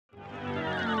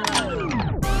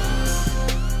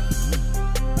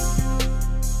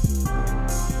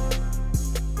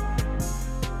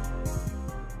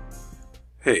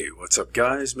Hey, what's up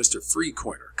guys? Mr.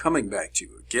 Freecoiner coming back to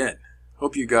you again.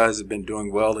 Hope you guys have been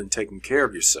doing well and taking care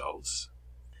of yourselves.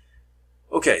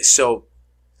 Okay, so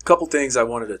a couple things I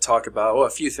wanted to talk about. Well, a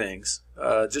few things.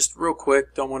 Just real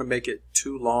quick, don't want to make it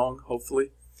too long, hopefully.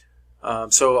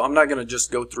 So I'm not going to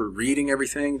just go through reading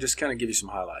everything, just kind of give you some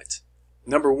highlights.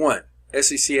 Number one,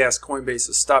 SEC asked Coinbase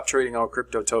to stop trading all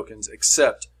crypto tokens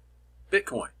except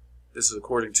Bitcoin. This is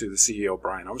according to the CEO,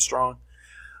 Brian Armstrong.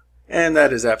 And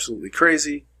that is absolutely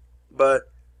crazy, but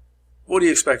what do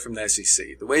you expect from the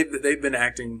SEC? The way that they've been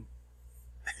acting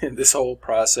in this whole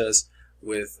process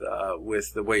with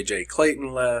the way Jay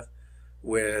Clayton left,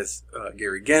 with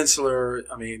Gary Gensler,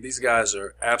 I mean, these guys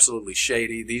are absolutely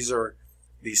shady. These are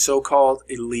the so-called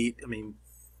elite. I mean,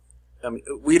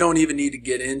 we don't even need to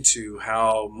get into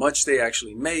how much they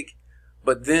actually make,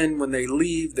 but then when they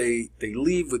leave, they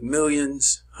leave with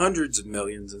millions, hundreds of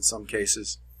millions in some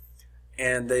cases.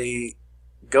 And they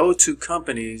go to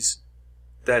companies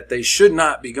that they should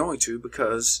not be going to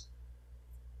because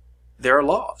there are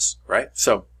laws, right?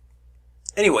 So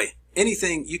anyway,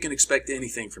 anything, you can expect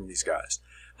anything from these guys.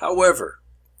 However,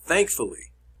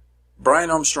 thankfully,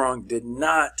 Brian Armstrong did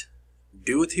not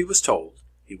do what he was told.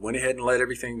 He went ahead and let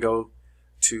everything go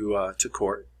to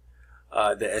court.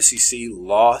 The SEC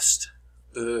lost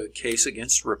the case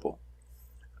against Ripple.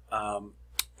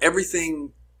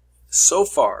 Everything so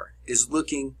far is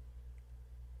looking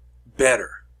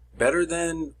better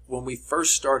than when we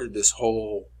first started this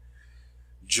whole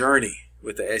journey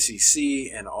with the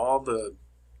SEC and all the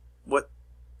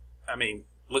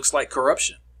looks like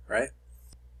corruption, right?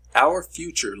 Our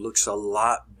future looks a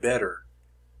lot better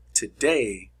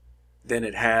today than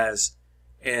it has,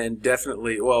 and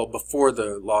definitely, well, before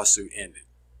the lawsuit ended,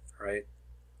 right?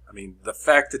 I mean, the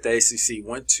fact that the SEC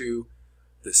went to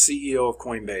the CEO of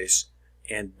Coinbase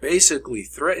and basically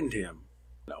threatened him,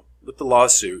 with the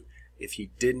lawsuit if he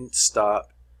didn't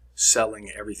stop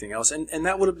selling everything else. And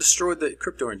that would have destroyed the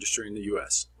crypto industry in the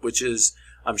U.S., which is,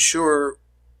 I'm sure,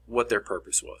 what their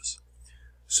purpose was.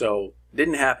 So,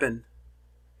 didn't happen,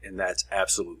 and that's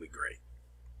absolutely great.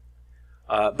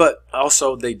 But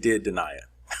also, they did deny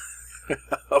it.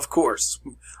 Of course.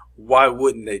 Why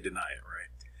wouldn't they deny it,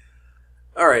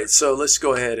 right? All right, so let's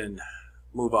go ahead and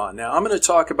move on. Now, I'm going to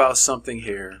talk about something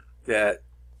here that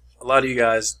a lot of you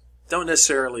guys don't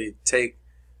necessarily take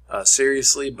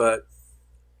seriously, but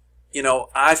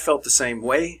I felt the same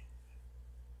way,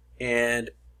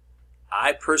 and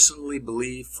I personally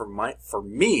believe for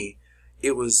me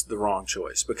it was the wrong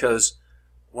choice, because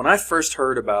when I first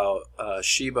heard about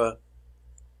Shiba,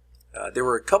 there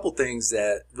were a couple things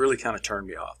that really kind of turned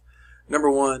me off. Number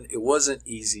one, it wasn't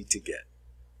easy to get,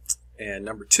 and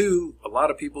number two, a lot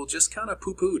of people just kind of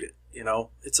poo-pooed it.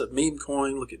 It's a meme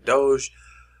coin. Look at Doge.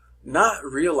 Not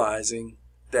realizing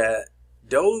that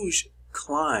Doge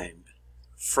climbed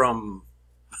from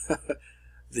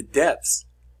the depths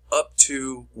up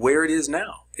to where it is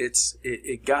now.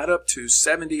 It got up to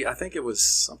 70, I think it was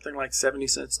something like 70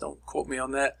 cents, don't quote me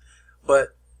on that, but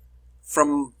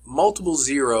from multiple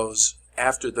zeros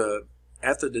after the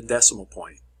decimal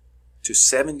point to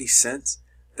 70 cents,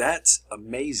 that's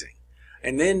amazing.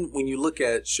 And then when you look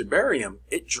at Shibarium,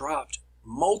 it dropped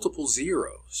multiple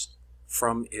zeros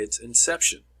from its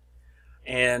inception,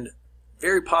 and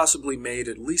very possibly made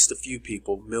at least a few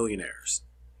people millionaires.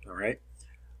 All right,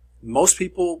 most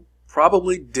people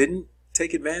probably didn't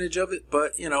take advantage of it,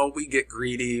 but we get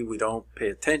greedy, we don't pay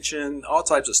attention, all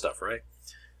types of stuff, right?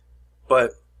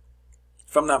 But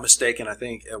if I'm not mistaken, I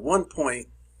think at one point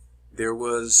there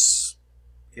was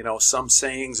some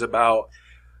sayings about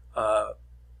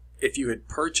if you had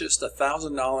purchased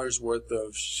 $1,000 worth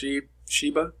of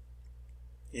Shiba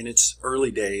in its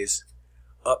early days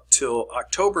up till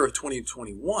October of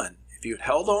 2021, if you had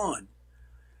held on,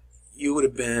 you would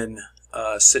have been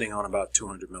sitting on about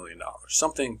 $200 million,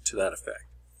 something to that effect.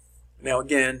 Now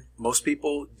again, most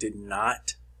people did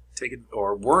not take it,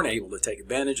 or weren't able to take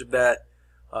advantage of that,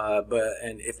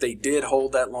 and if they did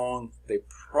hold that long, they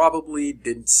probably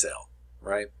didn't sell,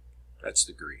 right? That's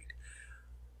the greed.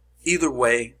 Either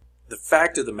way, the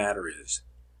fact of the matter is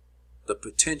the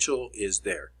potential is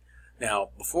there. Now,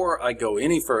 before I go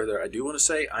any further, I do want to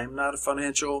say I am not a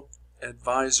financial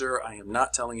advisor. I am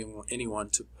not telling anyone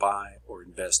to buy or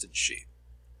invest in Shiba.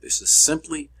 This is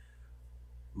simply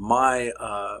my,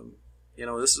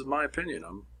 this is my opinion.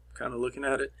 I'm kind of looking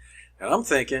at it, and I'm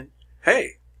thinking,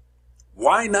 hey,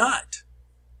 why not?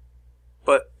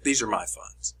 But these are my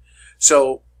funds.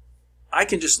 So I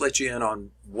can just let you in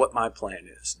on what my plan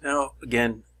is. Now,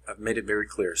 again, I've made it very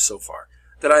clear so far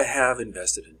that I have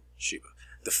invested in Shiba.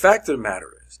 The fact of the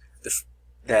matter is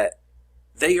that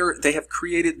they have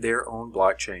created their own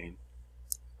blockchain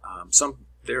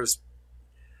There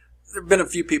have been a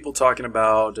few people talking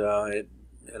about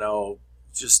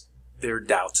just their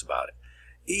doubts about it.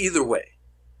 Either way,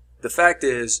 the fact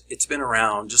is it's been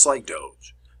around just like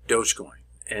Dogecoin,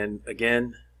 and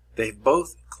again, they've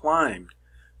both climbed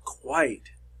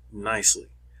quite nicely.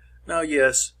 Now,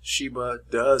 yes, Shiba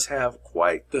does have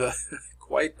quite the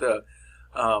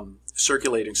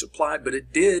circulating supply, but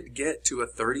it did get to a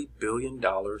 $30 billion,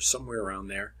 somewhere around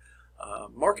there,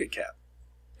 market cap.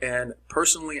 And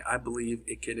personally, I believe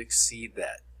it could exceed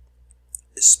that,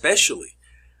 especially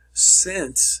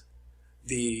since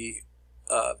the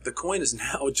coin is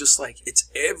now just like, it's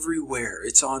everywhere.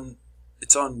 It's on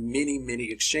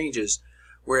many exchanges,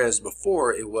 whereas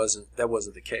before that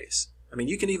wasn't the case. I mean,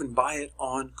 you can even buy it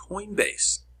on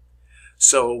Coinbase.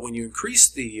 So when you increase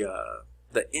the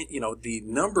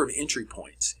number of entry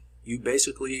points, you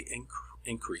basically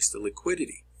increase the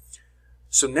liquidity.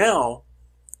 So now,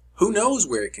 who knows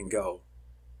where it can go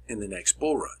in the next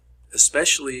bull run,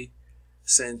 especially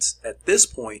since at this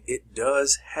point it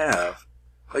does have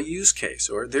a use case,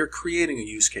 or they're creating a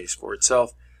use case for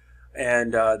itself.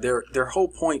 And their whole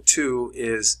point too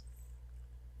is,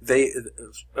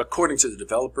 according to the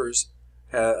developers,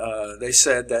 they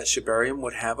said that Shibarium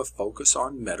would have a focus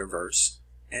on metaverse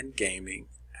and gaming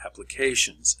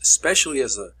applications, especially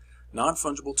as a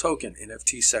non-fungible token.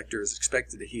 NFT sector is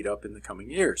expected to heat up in the coming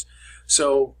years.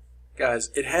 So, guys,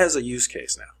 it has a use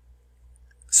case now.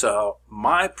 So,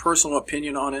 my personal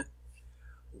opinion on it,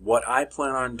 what I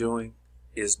plan on doing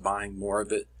is buying more of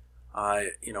it.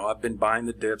 I've been buying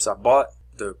the dips. I bought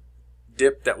the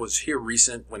dip that was here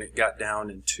recent when it got down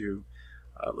into,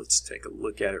 let's take a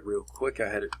look at it real quick. I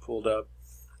had it pulled up.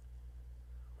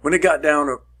 When it got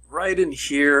down right in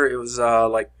here, it was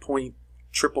like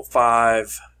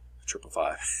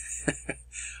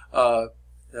 0.555,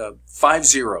 5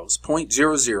 zeros,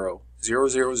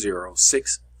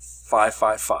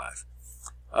 0.00006555.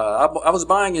 I was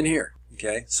buying in here.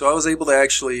 Okay, so I was able to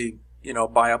actually,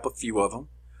 buy up a few of them,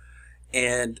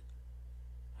 and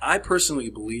I personally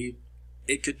believe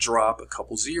it could drop a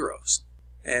couple zeros.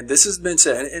 And this has been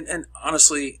said, and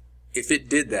honestly, if it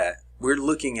did that, we're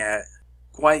looking at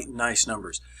quite nice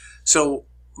numbers. So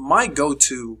my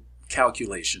go-to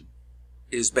calculation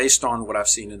is based on what I've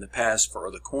seen in the past for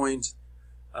other coins,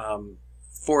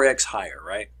 4x higher,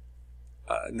 right?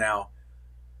 Now,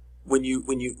 when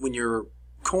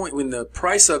the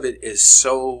price of it is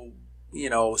so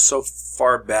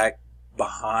far back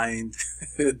behind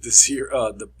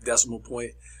the decimal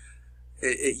point,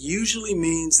 it usually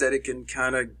means that it can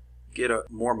kind of get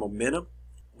more momentum.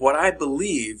 What I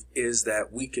believe is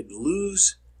that we could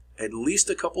lose at least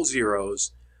a couple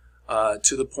zeros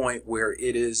to the point where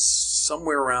it is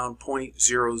somewhere around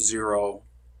 0.00,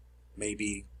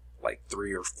 maybe like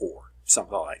 3 or 4,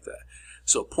 something like that.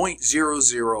 So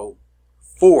 0.004,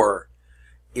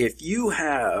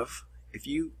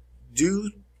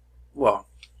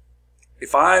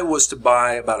 if I was to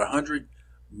buy about 100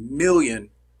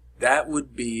 million, that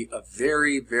would be a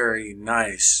very, very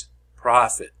nice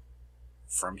profit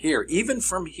from here, even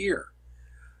from here.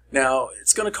 Now,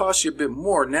 it's going to cost you a bit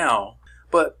more now,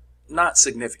 but not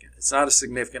significant. It's not a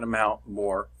significant amount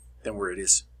more than where it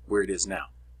is now.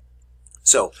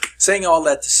 So, saying all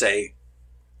that to say,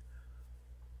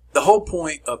 the whole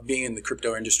point of being in the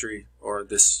crypto industry or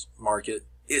this market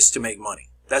is to make money.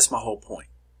 That's my whole point.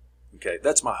 Okay,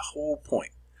 that's my whole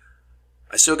point.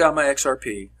 I still got my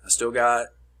XRP. I still got,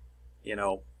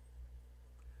 I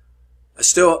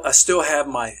still have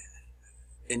my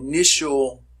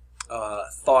initial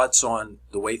thoughts on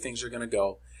the way things are going to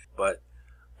go, but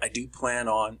I do plan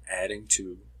on adding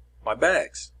to my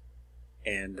bags.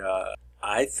 And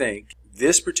I think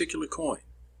this particular coin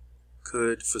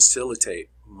could facilitate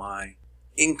my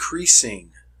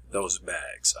increasing those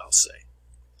bags, I'll say.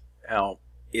 Now,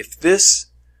 if this,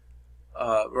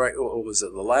 what was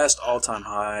it? The last all-time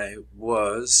high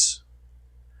was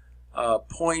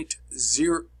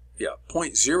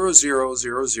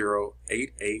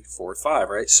 0.00008845,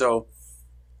 right? So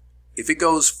if it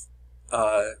goes,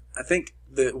 I think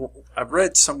I've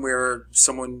read somewhere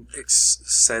someone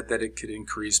said that it could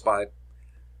increase by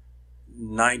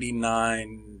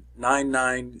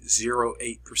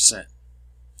 99.9908%,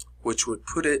 which would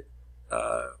put it,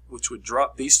 which would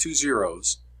drop these two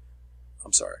zeros.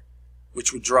 I'm sorry,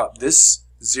 which would drop this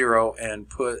zero and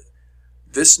put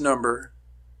this number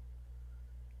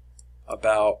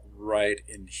about right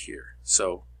in here.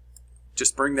 So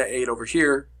just bring that 8 over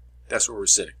here. That's where we're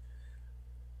sitting.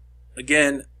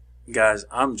 Again, guys,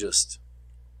 I'm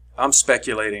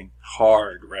speculating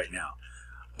hard right now,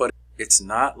 but it's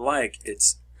not like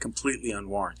it's completely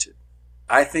unwarranted.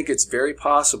 I think it's very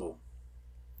possible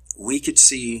we could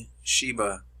see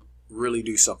Shiba really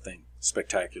do something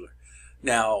spectacular.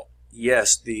 Now,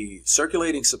 yes, the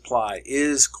circulating supply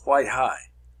is quite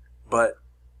high, but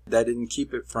that didn't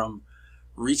keep it from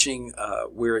reaching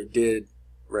where it did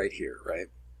right here, right?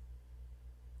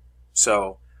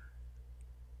 So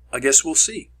I guess we'll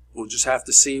see. We'll just have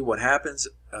to see what happens.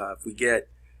 If we get,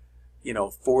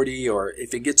 40, or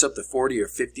if it gets up to 40 or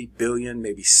 50 billion,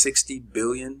 maybe 60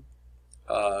 billion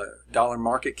dollar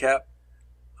market cap,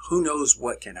 who knows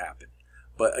what can happen.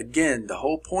 But again, the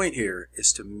whole point here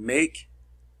is to make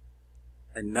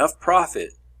enough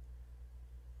profit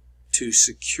to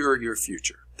secure your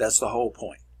future. That's the whole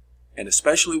point. And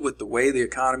especially with the way the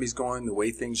economy's going, the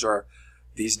way things are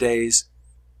these days,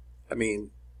 I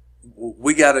mean,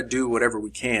 we got to do whatever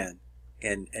we can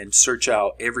and search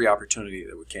out every opportunity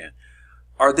that we can.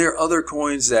 Are there other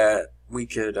coins that we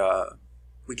could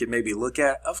maybe look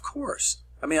at? Of course.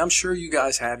 I mean, I'm sure you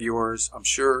guys have yours. I'm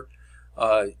sure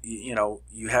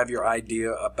you have your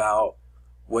idea about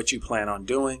what you plan on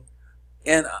doing.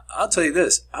 And I'll tell you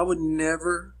this, I would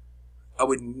never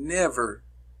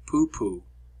poo-poo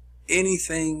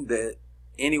anything that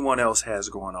anyone else has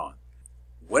going on.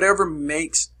 Whatever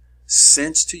makes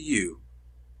sense to you,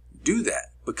 do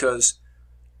that, because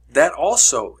that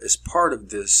also is part of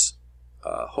this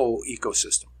whole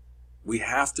ecosystem. We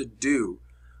have to do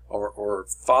or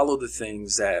follow the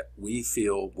things that we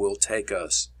feel will take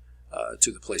us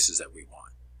to the places that we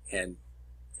want. And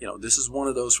this is one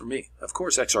of those for me. Of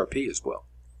course, XRP as well.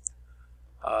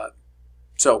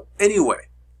 So anyway,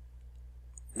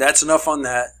 that's enough on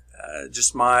that.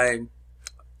 Just my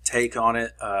take on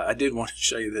it. I did want to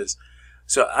show you this.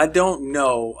 So I don't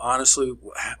know, honestly,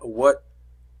 what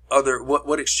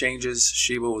exchanges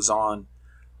Shiba was on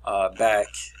back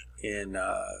in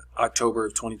October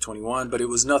of 2021, but it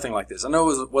was nothing like this. I know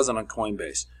it wasn't on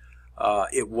Coinbase.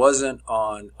 It wasn't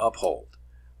on Uphold.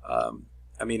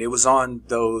 I mean, it was on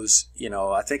those,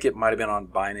 I think it might have been on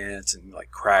Binance and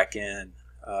like Kraken.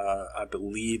 I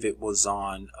believe it was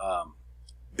on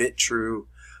BitTrue.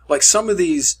 Like some of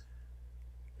these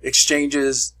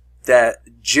exchanges that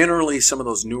generally some of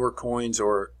those newer coins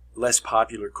or less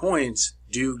popular coins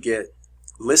do get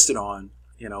listed on,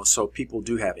 so people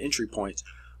do have entry points.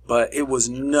 But it was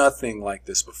nothing like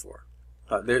this before.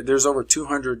 There's over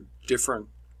 200 different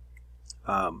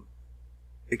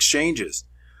exchanges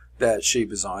that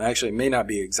Shiba's on. Actually, it may not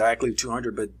be exactly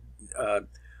 200, but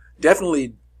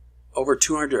definitely over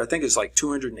 200. I think it's like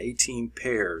 218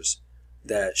 pairs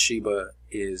that Shiba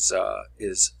is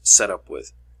set up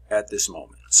with at this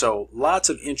moment. So lots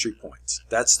of entry points.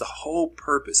 That's the whole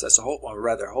purpose. That's the whole, or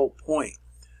rather, whole point.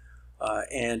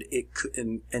 And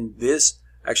this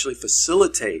actually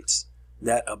facilitates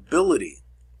that ability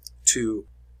to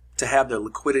have the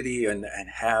liquidity and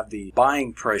have the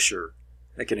buying pressure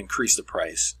that can increase the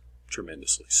price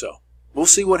tremendously. So we'll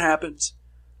see what happens.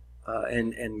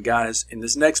 And guys, in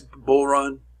this next bull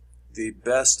run, the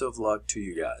best of luck to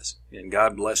you guys. And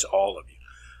God bless all of you.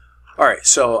 All right,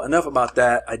 so enough about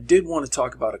that. I did want to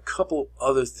talk about a couple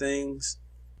other things.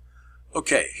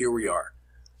 Okay, here we are.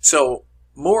 So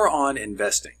more on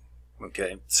investing.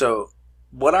 Okay, so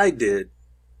what I did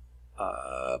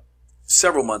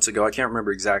several months ago, I can't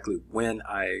remember exactly when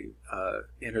I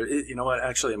entered it. You know what?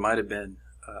 Actually, it might have been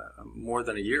more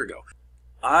than a year ago.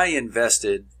 I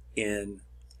invested in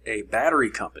a battery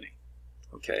company.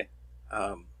 Okay,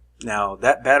 now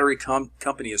that battery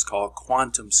company is called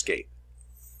QuantumScape.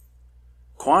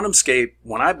 QuantumScape,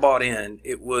 when I bought in,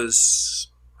 it was,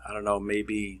 I don't know,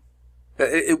 maybe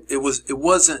it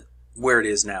wasn't where it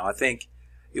is now. I think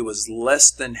it was less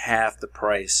than half the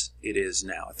price it is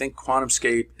now. I think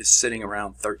QuantumScape is sitting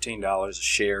around $13 a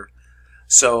share.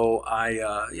 So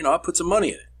I put some money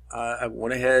in it. I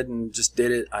went ahead and just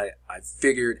did it. I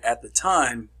figured at the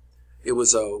time it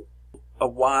was a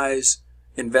wise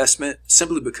investment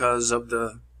simply because of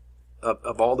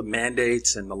all the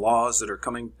mandates and the laws that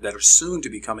are soon to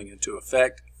be coming into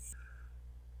effect.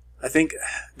 I think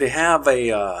they have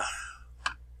a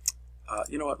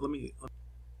you know what?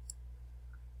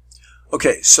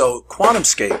 Okay, so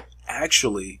QuantumScape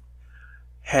actually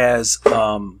has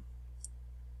a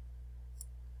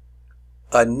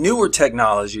newer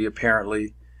technology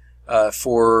apparently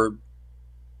for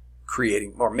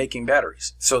creating or making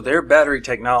batteries. So their battery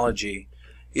technology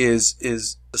is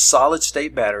a solid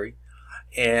state battery,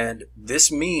 and this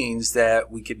means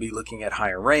that we could be looking at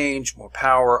higher range, more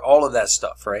power, all of that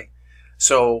stuff, right?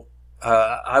 So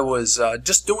I was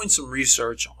just doing some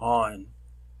research on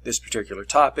this particular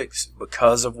topic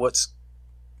because of what's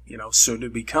soon to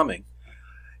be coming,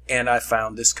 and I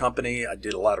found this company. I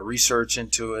did a lot of research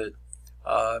into it.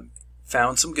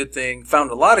 Found some good things,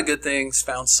 found a lot of good things,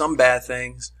 found some bad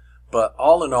things, but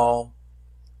all in all,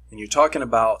 when you're talking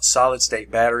about solid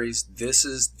state batteries, this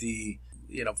is the,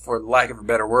 for lack of a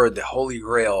better word, the holy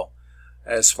grail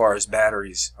as far as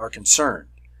batteries are concerned.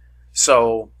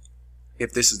 So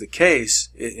if this is the case,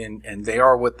 and they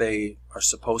are what they are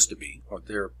supposed to be, or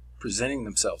they're presenting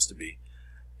themselves to be,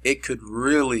 it could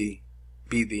really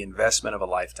be the investment of a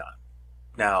lifetime.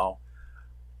 Now,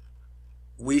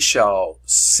 we shall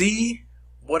see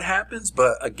what happens,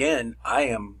 but again, I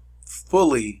am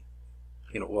fully,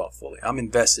 I'm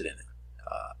invested in it.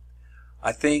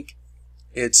 I think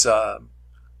it's, I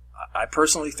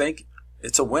personally think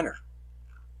it's a winner.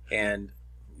 And,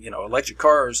 electric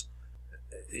cars,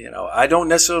 I don't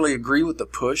necessarily agree with the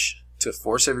push to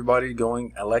force everybody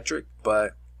going electric,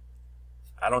 but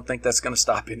I don't think that's going to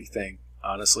stop anything,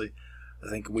 honestly. I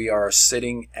think we are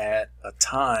sitting at a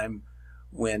time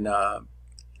when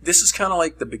this is kind of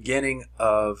like the beginning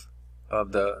of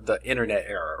the internet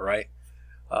era, right?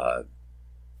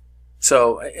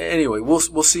 So anyway,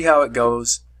 we'll see how it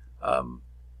goes. I'm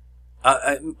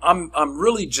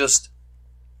really just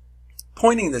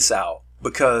pointing this out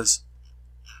because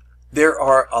there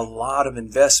are a lot of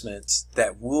investments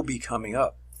that will be coming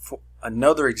up.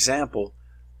 Another example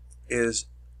is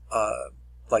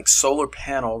like solar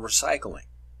panel recycling.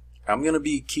 I'm going to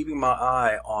be keeping my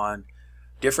eye on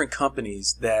different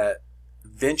companies that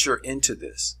venture into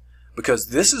this, because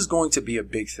this is going to be a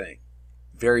big thing.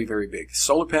 Very, very big.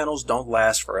 Solar panels don't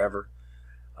last forever.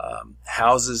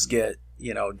 Houses get,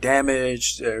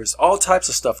 damaged. There's all types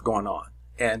of stuff going on.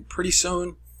 And pretty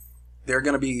soon, there are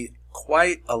going to be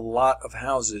quite a lot of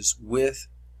houses with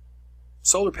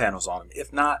solar panels on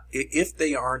them. If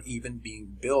they aren't even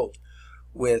being built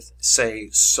with, say,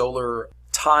 solar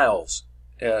tiles,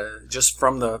 just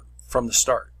from the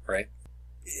start, right?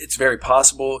 It's very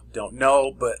possible, don't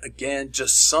know, but again,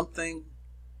 just something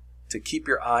to keep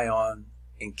your eye on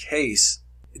in case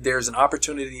there's an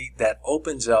opportunity that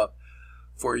opens up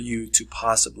for you to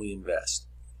possibly invest.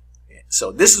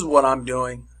 So this is what I'm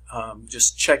doing,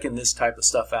 just checking this type of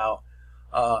stuff out,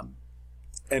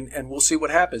 and we'll see what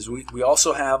happens. We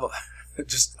also have,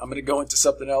 I'm going to go into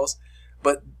something else,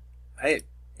 but hey,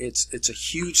 it's a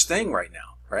huge thing right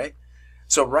now, right?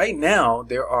 So right now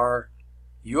there are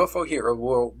UFO hearings.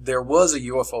 Well, there was a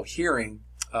UFO hearing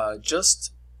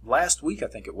just last week, I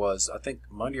think it was. I think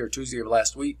Monday or Tuesday of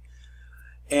last week.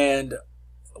 And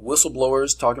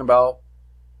whistleblowers talking about,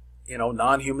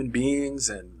 non-human beings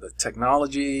and the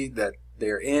technology that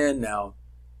they're in. Now,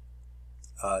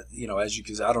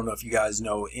 because I don't know if you guys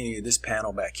know any of this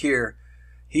panel back here.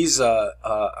 He's,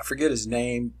 I forget his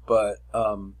name, but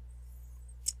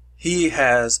he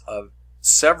has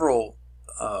several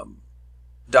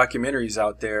documentaries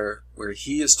out there where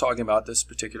he is talking about this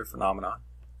particular phenomenon.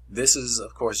 This is,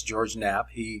 of course, George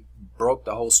Knapp. He broke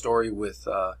the whole story with,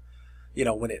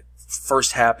 when it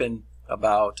first happened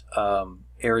about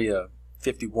Area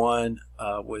 51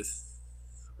 with,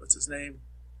 what's his name?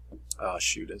 Oh,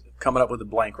 shoot, I'm coming up with a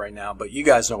blank right now, but you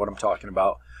guys know what I'm talking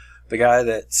about. The guy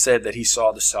that said that he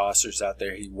saw the saucers out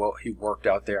there, he worked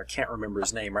out there. I can't remember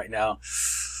his name right now.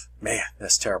 Man,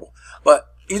 that's terrible.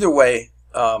 But either way,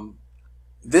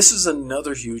 this is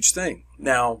another huge thing.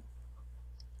 Now,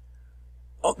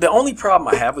 the only problem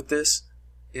I have with this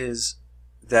is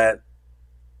that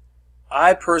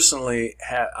I personally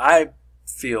I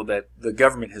feel that the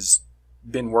government has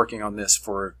been working on this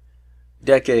for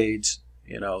decades.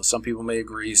 Some people may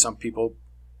agree, some people,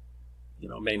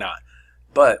 may not.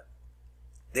 But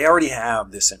they already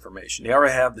have this information. They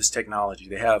already have this technology.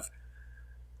 They have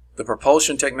the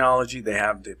propulsion technology. They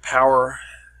have the power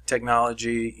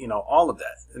technology, all of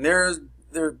that. And there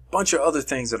are a bunch of other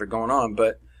things that are going on,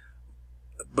 but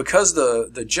because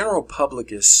the general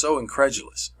public is so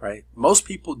incredulous, right? Most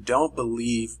people don't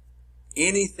believe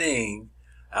anything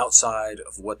outside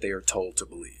of what they are told to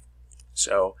believe.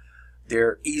 So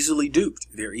they're easily duped.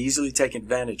 They're easily taken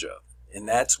advantage of. And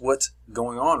that's what's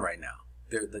going on right now.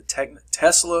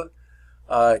 Tesla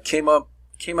came out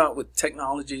with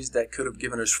technologies that could have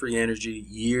given us free energy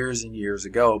years and years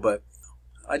ago. But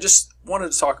I just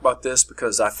wanted to talk about this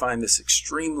because I find this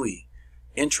extremely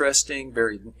interesting,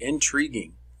 very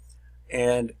intriguing.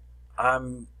 And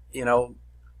I'm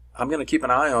going to keep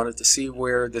an eye on it to see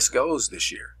where this goes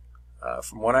this year.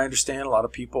 From what I understand, a lot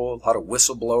of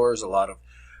whistleblowers, a lot of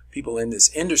people in this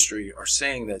industry are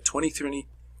saying that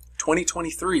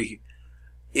 2023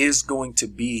 is going to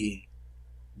be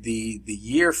the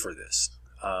year for this.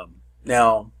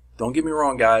 Now, don't get me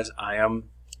wrong, guys.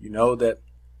 That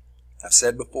I've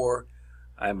said before,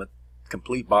 I'm a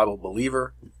complete Bible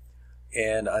believer,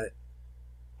 and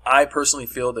I personally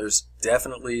feel there's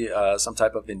definitely some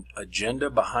type of agenda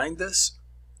behind this,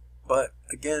 but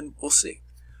again, we'll see.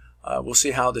 We'll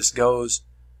see how this goes.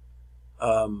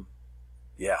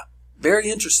 Yeah, very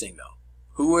interesting though.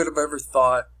 Who would have ever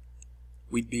thought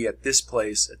we'd be at this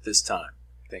place at this time?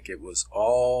 I think it was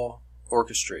all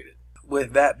orchestrated.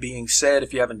 With that being said,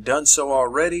 if you haven't done so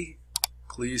already,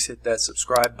 please hit that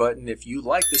subscribe button if you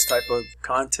like this type of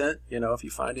content, if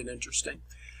you find it interesting.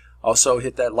 Also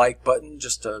hit that like button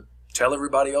just to tell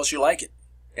everybody else you like it,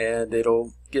 and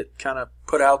it'll get kind of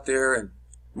put out there and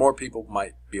more people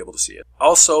might be able to see it.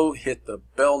 Also hit the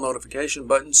bell notification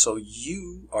button so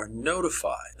you are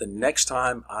notified the next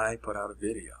time I put out a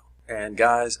video. And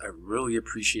guys, I really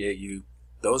appreciate you,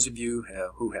 those of you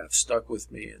who have stuck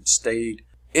with me and stayed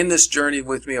in this journey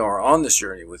with me or on this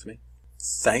journey with me.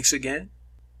 Thanks again.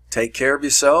 Take care of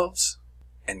yourselves,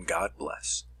 and God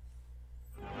bless.